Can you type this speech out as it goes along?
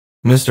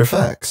Mr.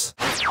 Facts.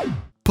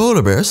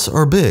 Polar bears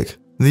are big.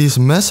 These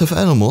massive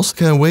animals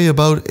can weigh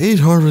about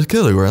 800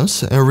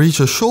 kilograms and reach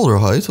a shoulder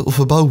height of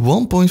about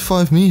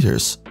 1.5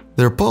 meters.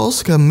 Their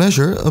paws can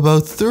measure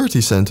about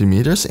 30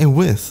 centimeters in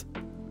width.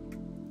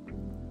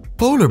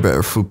 Polar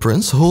bear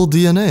footprints hold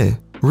DNA.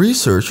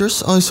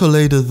 Researchers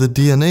isolated the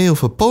DNA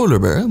of a polar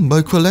bear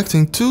by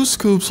collecting 2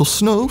 scoops of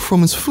snow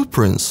from its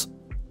footprints.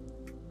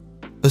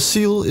 A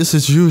seal is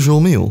its usual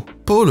meal.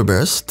 Polar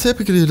bears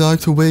typically like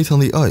to wait on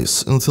the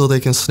ice until they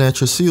can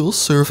snatch a seal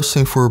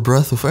surfacing for a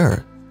breath of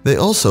air. They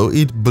also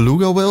eat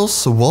beluga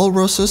whales,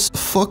 walruses,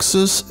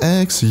 foxes,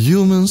 eggs,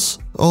 humans.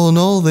 All in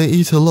all, they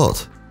eat a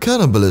lot.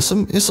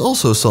 Cannibalism is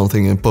also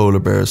something in polar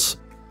bears.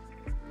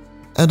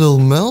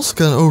 Adult males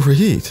can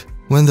overheat.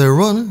 When they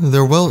run,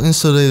 their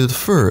well-insulated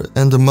fur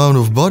and amount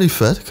of body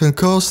fat can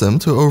cause them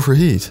to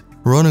overheat.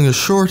 Running a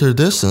shorter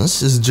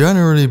distance is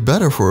generally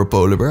better for a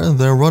polar bear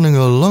than running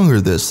a longer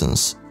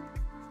distance.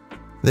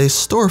 They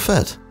store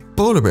fat.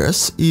 Polar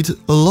bears eat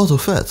a lot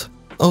of fat.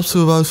 Up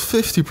to about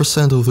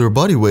 50% of their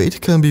body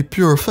weight can be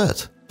pure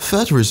fat.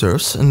 Fat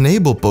reserves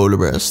enable polar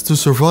bears to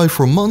survive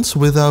for months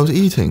without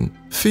eating.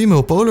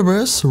 Female polar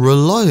bears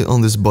rely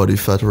on this body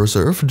fat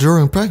reserve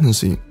during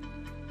pregnancy.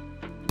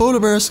 Polar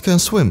bears can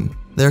swim.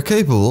 They are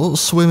capable of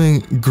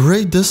swimming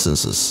great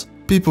distances.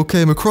 People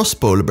came across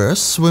polar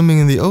bears swimming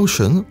in the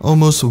ocean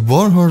almost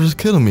 100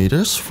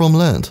 kilometers from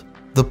land.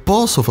 The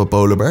paws of a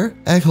polar bear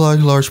act like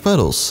large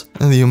paddles,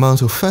 and the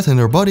amount of fat in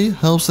their body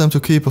helps them to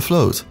keep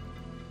afloat.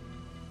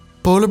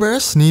 Polar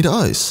bears need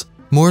ice.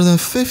 More than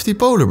 50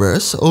 polar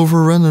bears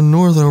overran a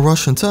northern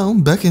Russian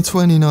town back in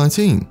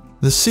 2019.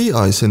 The sea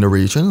ice in the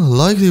region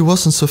likely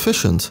wasn't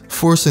sufficient,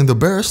 forcing the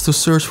bears to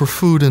search for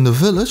food in the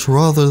village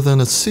rather than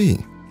at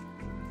sea.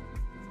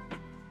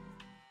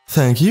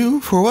 Thank you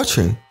for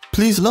watching.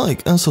 Please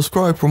like and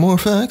subscribe for more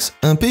facts,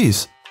 and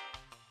peace.